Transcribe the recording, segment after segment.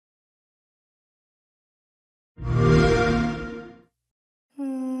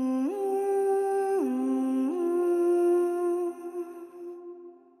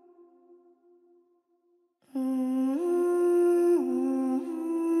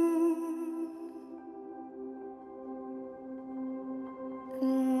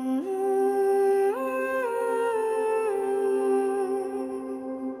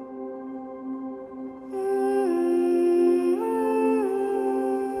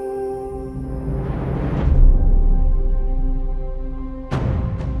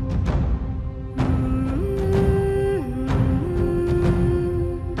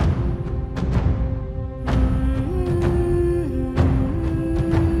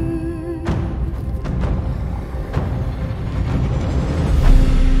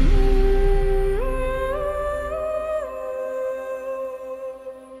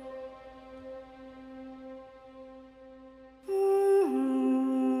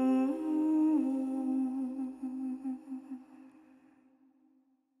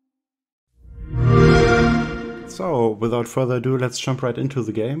So, without further ado, let's jump right into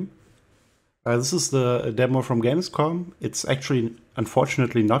the game. This is the demo from Gamescom. It's actually,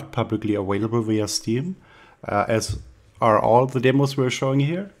 unfortunately, not publicly available via Steam, as are all the demos we're showing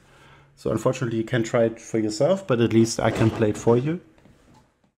here. So, unfortunately, you can't try it for yourself, but at least I can play it for you.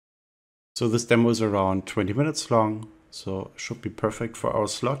 So, this demo is around 20 minutes long, so should be perfect for our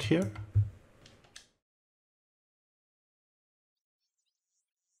slot here.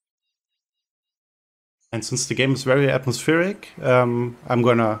 And since the game is very atmospheric, I'm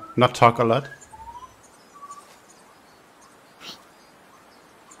gonna not talk a lot.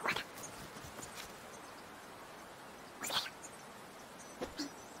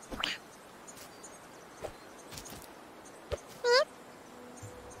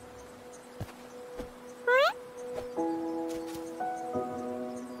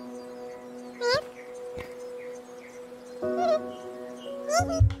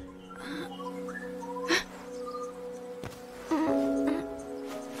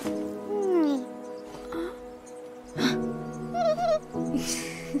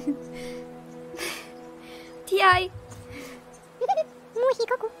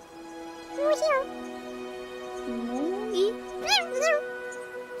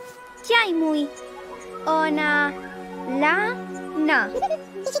 Lana.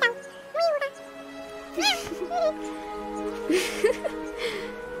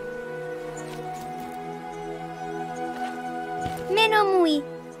 Meno muy.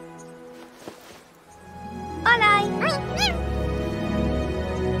 Olai.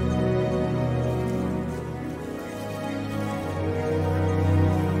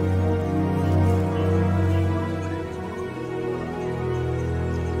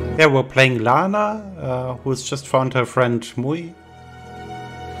 Yeah, we're playing Lana, who has just found her friend Mui.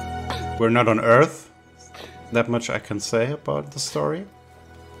 We're not on Earth. That much I can say about the story.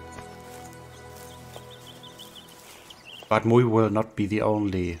 But Mui will not be the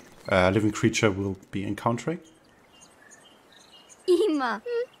only living creature we'll be encountering. Ima.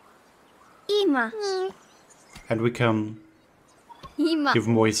 And we can give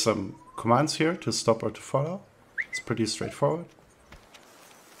Mui some commands here to stop or to follow. It's pretty straightforward.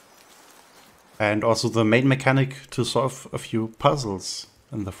 And also the main mechanic to solve a few puzzles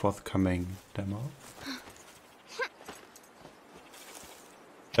in the forthcoming demo.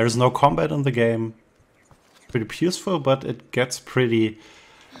 There's no combat in the game. Pretty peaceful, but it gets pretty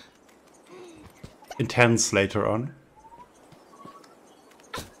intense later on.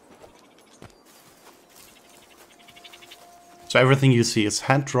 So everything you see is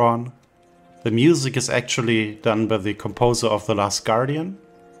hand-drawn. The music is actually done by the composer of The Last Guardian.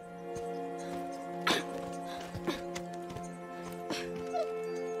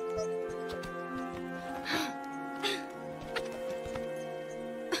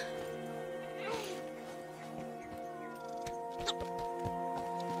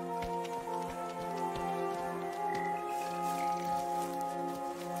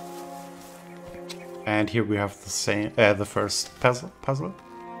 And here we have the first puzzle.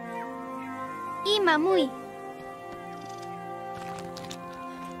 Ima muy.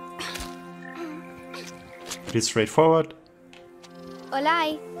 Pretty straightforward.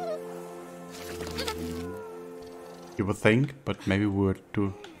 Olai. You would think, but maybe we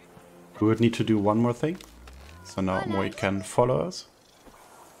would need to do one more thing. So now Mui can follow us.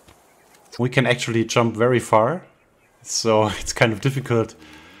 We can actually jump very far, so it's kind of difficult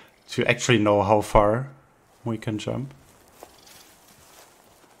to actually know how far we can jump.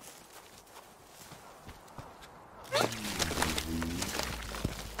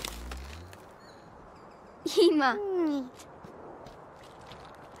 Ima.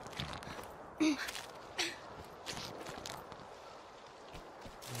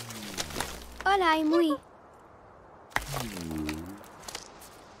 Olai muy.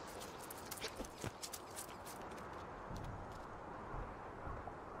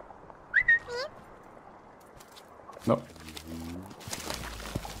 No.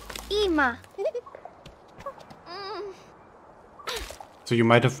 Ima. So you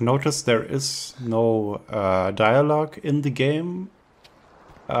might have noticed there is no dialogue in the game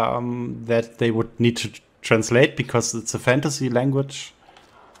that they would need to translate because it's a fantasy language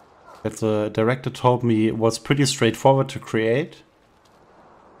that the director told me was pretty straightforward to create.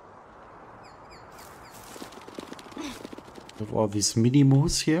 With all these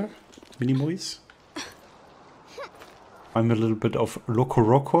mini-moos here, mini-moos. I'm a little bit of Loco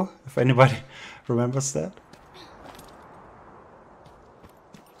Roco, if anybody remembers that.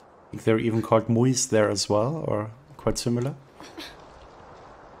 I think they're even called Muis there as well, or quite similar.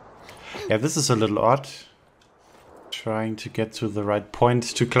 Yeah, this is a little odd. Trying to get to the right point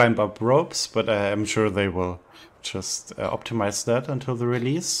to climb up ropes, but I'm sure they will just optimize that until the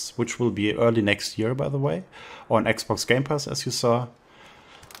release, which will be early next year, by the way, on Xbox Game Pass, as you saw.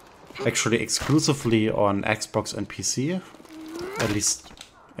 Actually, exclusively on Xbox and PC, at least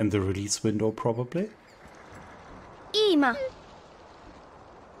in the release window, probably. Ima.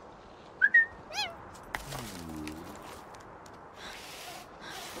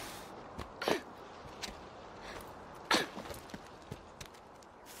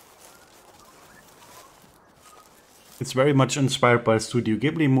 It's very much inspired by Studio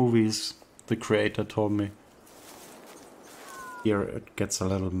Ghibli movies, the creator told me. Here it gets a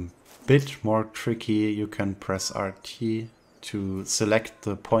little bit more tricky. You can press RT to select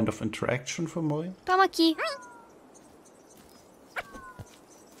the point of interaction for Mui. Tamaki.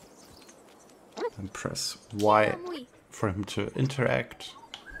 And press Y for him to interact.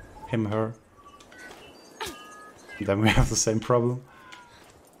 Him, her. And then we have the same problem.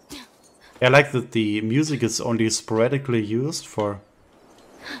 I like that the music is only sporadically used for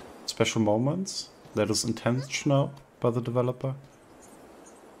special moments. That is intentional by the developer.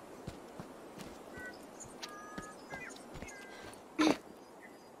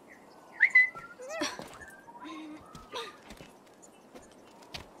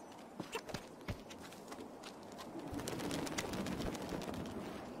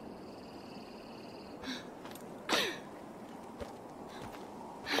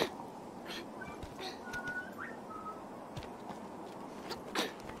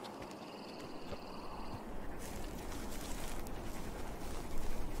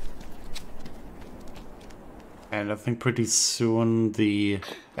 And I think pretty soon the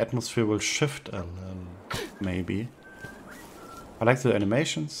atmosphere will shift a little, maybe. I like the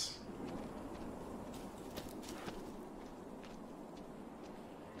animations.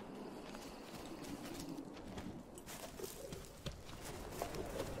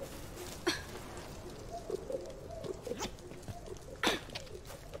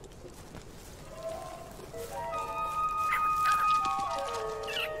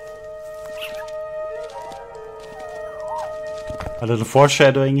 A little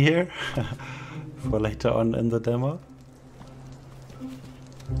foreshadowing here for later on in the demo.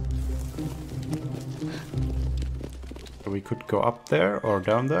 We could go up there or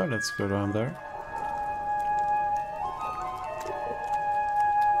down there. Let's go down there.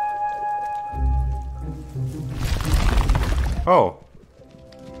 Oh!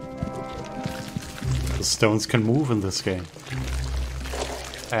 The stones can move in this game.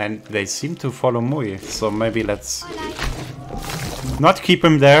 And they seem to follow Mui, so maybe let's not keep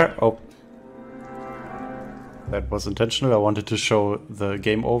him there. Oh. That was intentional. I wanted to show the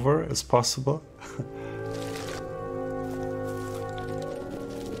game over as possible.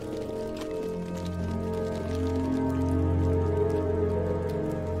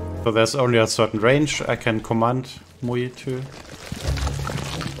 So there's only a certain range I can command Mui to.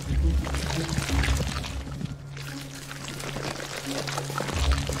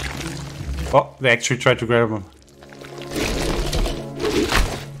 Oh, they actually tried to grab him.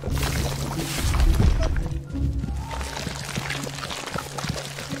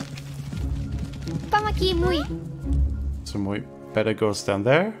 Pamaki Mui. So Mui better goes down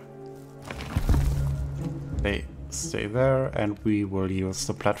there. They stay there, and we will use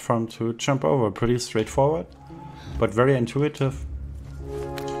the platform to jump over. Pretty straightforward, but very intuitive.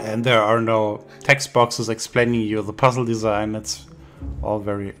 And there are no text boxes explaining you the puzzle design. It's all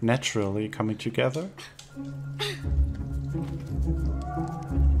very naturally coming together.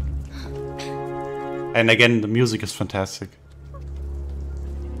 And again, the music is fantastic.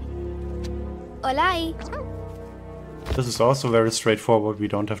 Olai. This is also very straightforward. We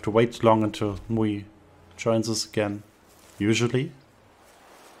don't have to wait long until Mui joins us again, usually.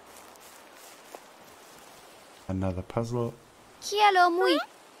 Another puzzle. Kialo Mui.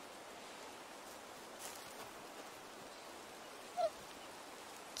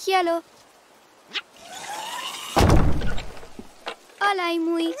 Kialo. Olai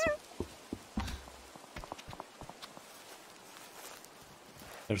Mui.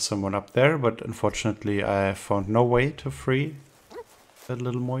 There's someone up there, but unfortunately I found no way to free that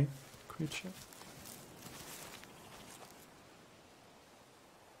little Mui creature.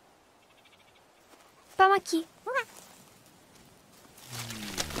 Pamaki.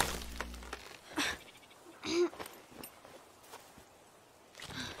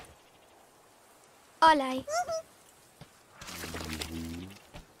 Olai.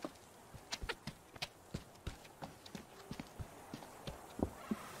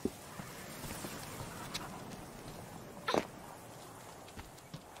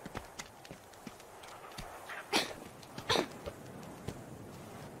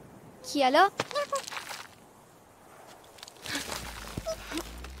 Kialo.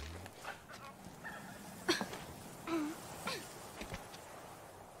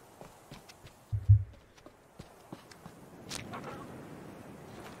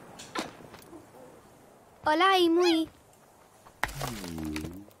 Hola y muy.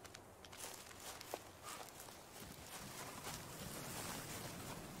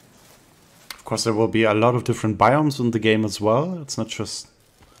 Of course, there will be a lot of different biomes in the game as well. It's not just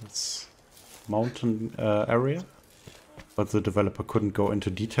this mountain area, but the developer couldn't go into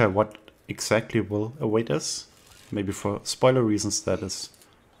detail what exactly will await us. Maybe for spoiler reasons that is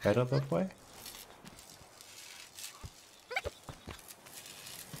better that way.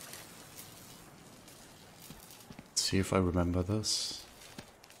 Let's see if I remember this.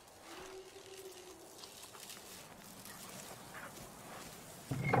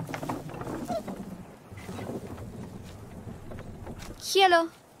 Cielo.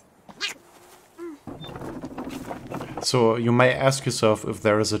 So you may ask yourself if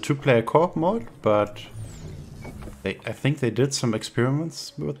there is a two-player co-op mode, but I think they did some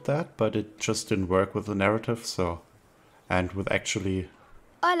experiments with that, but it just didn't work with the narrative. So, and with actually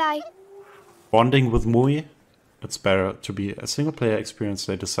Hola. bonding with Mui, it's better to be a single-player experience.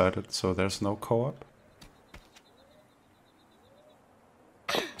 They decided, so there's no co-op.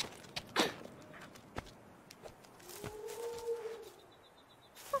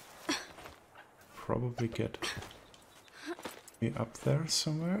 Probably get me up there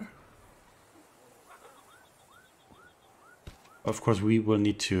somewhere. Of course, we will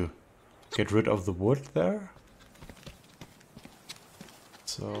need to get rid of the wood there.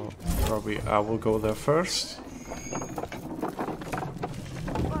 So probably I will go there first.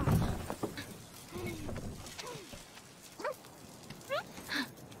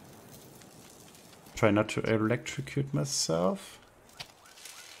 Try not to electrocute myself.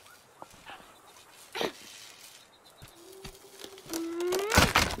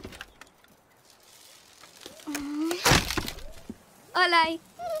 Hola.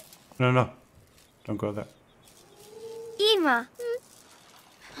 No, no, don't go there. Ima.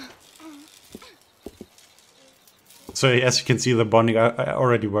 So as you can see, the bonding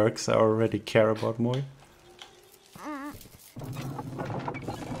already works. I already care about Moi.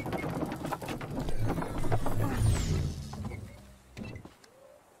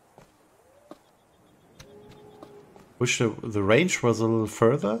 Wish the range was a little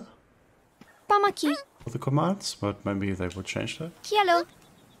further Pamaki. for the commands, but maybe they will change that. Cielo.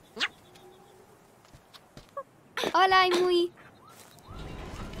 Hola y muy.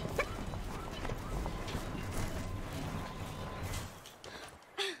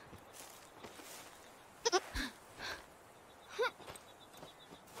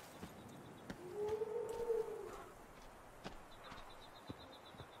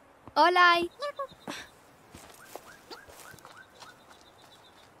 Hola.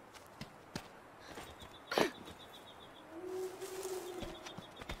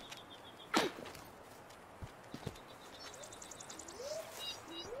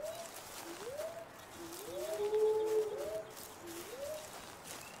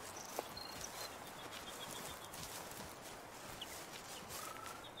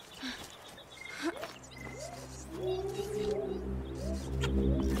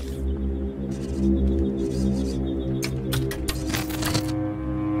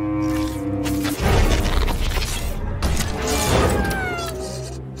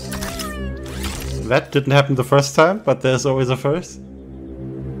 That didn't happen the first time, but there's always a first.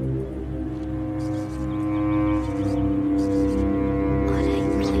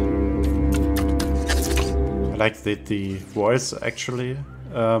 I like that the voice actually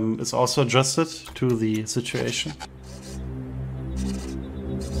is also adjusted to the situation.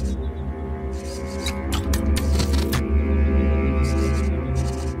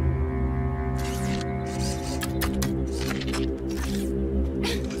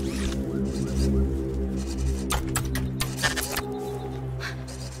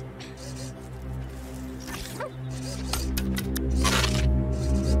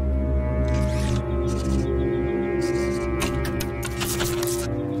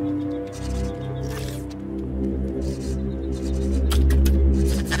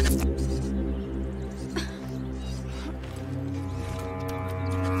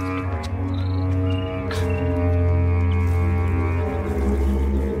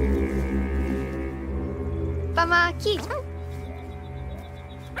 Pamaki.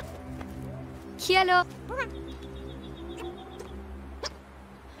 Cielo.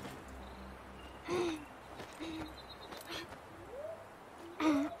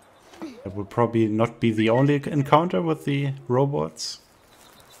 It will probably not be the only encounter with the robots.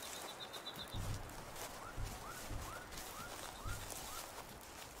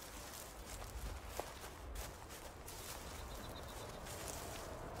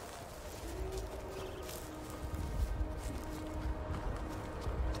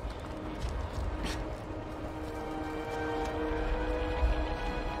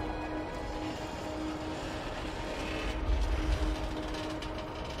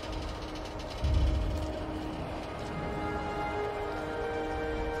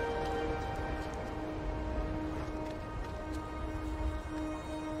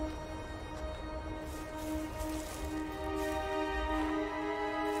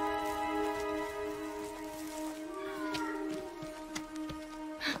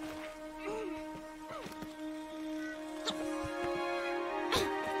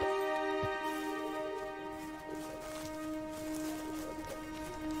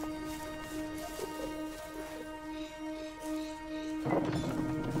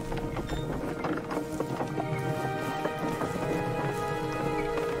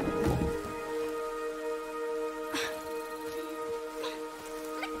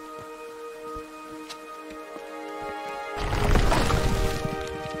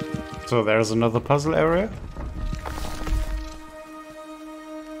 So there's another puzzle area.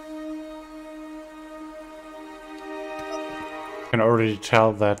 I can already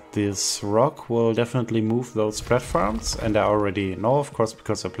tell that this rock will definitely move those platforms, and I already know, of course,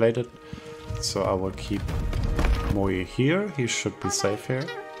 because I played it. So I will keep Moi here. He should be safe here.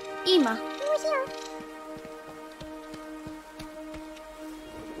 Ima.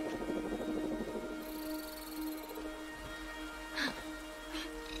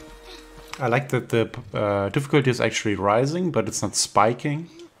 I like that the difficulty is actually rising, but it's not spiking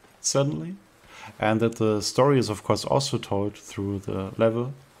suddenly. And that the story is, of course, also told through the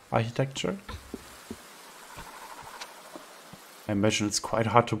level architecture. I imagine it's quite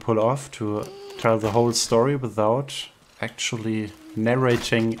hard to pull off to tell the whole story without actually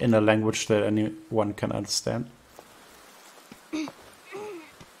narrating in a language that anyone can understand.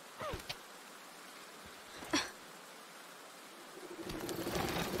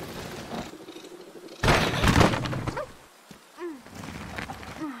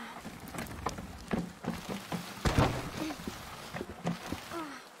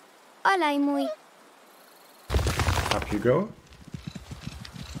 Hola, Mui. Up you go.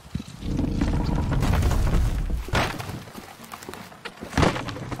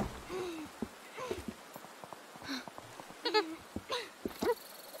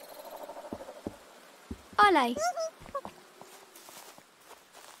 Hola.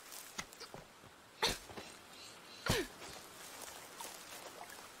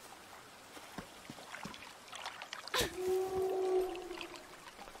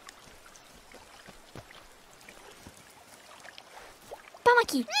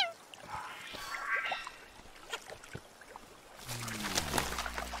 Pamaki.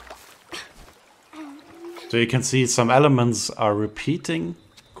 So you can see some elements are repeating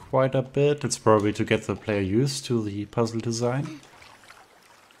quite a bit. It's probably to get the player used to the puzzle design.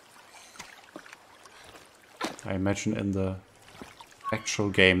 I imagine in the actual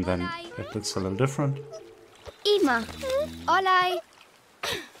game then it looks a little different. Ima. Hola.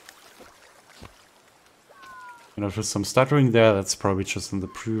 You know, with some stuttering there, that's probably just in the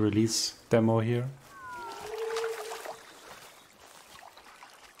pre-release demo here.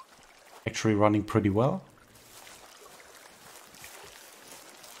 Actually running pretty well.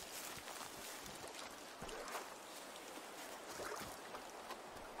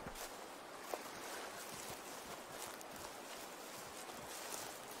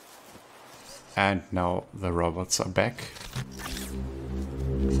 And now the robots are back.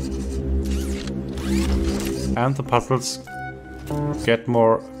 And the puzzles get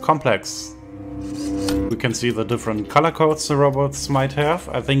more complex. We can see the different color codes the robots might have.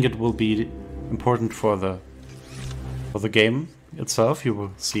 I think it will be important for the game itself. You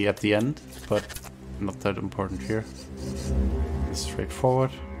will see at the end, but not that important here. It's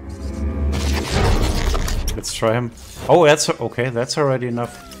straightforward. Let's try him. Oh, that's okay. That's already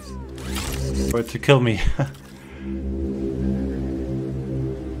enough for it to kill me.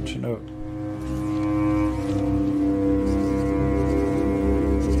 Don't you know?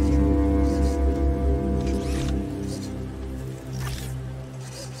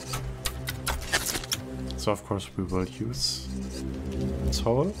 So of course we will use this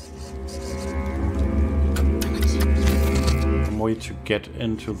hole. A way to get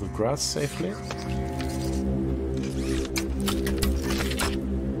into the grass safely.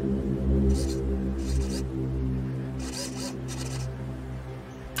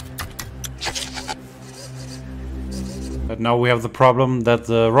 But now we have the problem that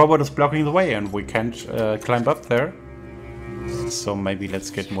the robot is blocking the way and we can't climb up there. So maybe let's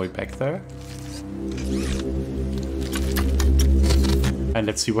get Moi back there. And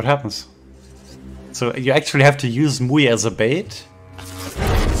let's see what happens. So you actually have to use Mui as a bait.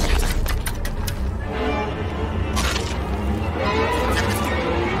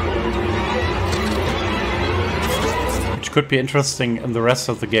 Which could be interesting in the rest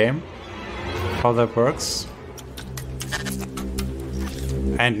of the game, how that works.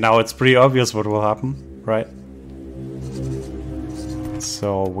 And now it's pretty obvious what will happen, right?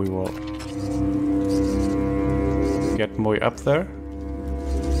 So we will get Moi up there.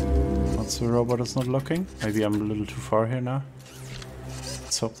 Once the robot is not looking. Maybe I'm a little too far here now.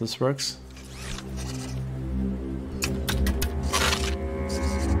 Let's hope this works.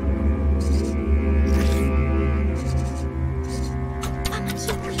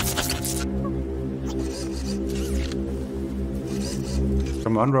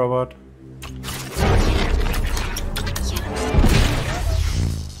 Come on, robot.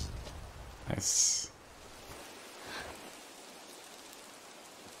 Nice.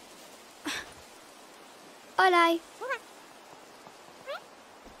 Hola.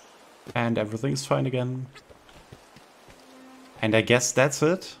 And everything's fine again. And I guess that's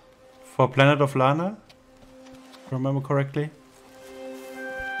it for Planet of Lana, if I remember correctly.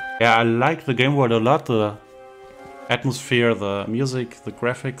 Yeah, I like the game world a lot, the atmosphere, the music, the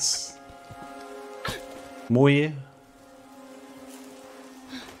graphics. Muy.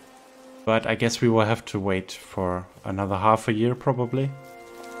 But I guess we will have to wait for another half a year probably.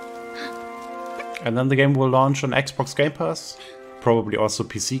 And then the game will launch on Xbox Game Pass, probably also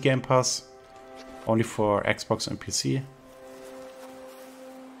PC Game Pass, only for Xbox and PC.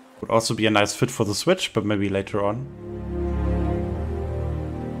 Would also be a nice fit for the Switch, but maybe later on.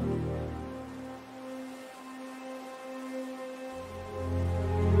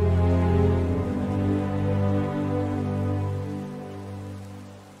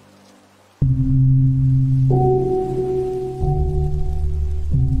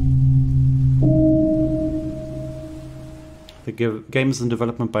 The game is in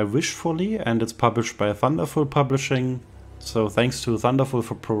development by Wishfully and it's published by Thunderful Publishing. So thanks to Thunderful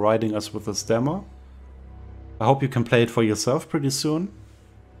for providing us with this demo. I hope you can play it for yourself pretty soon.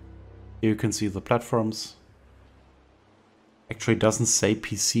 Here you can see the platforms. Actually doesn't say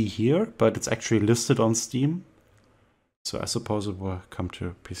PC here, but it's actually listed on Steam. So I suppose it will come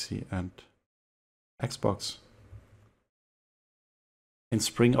to PC and Xbox in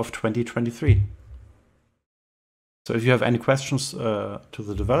spring of 2023. So if you have any questions to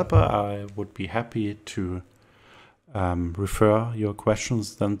the developer, I would be happy to refer your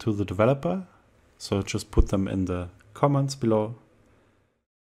questions then to the developer. So just put them in the comments below.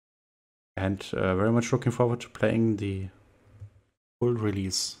 And very much looking forward to playing the full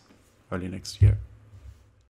release early next year.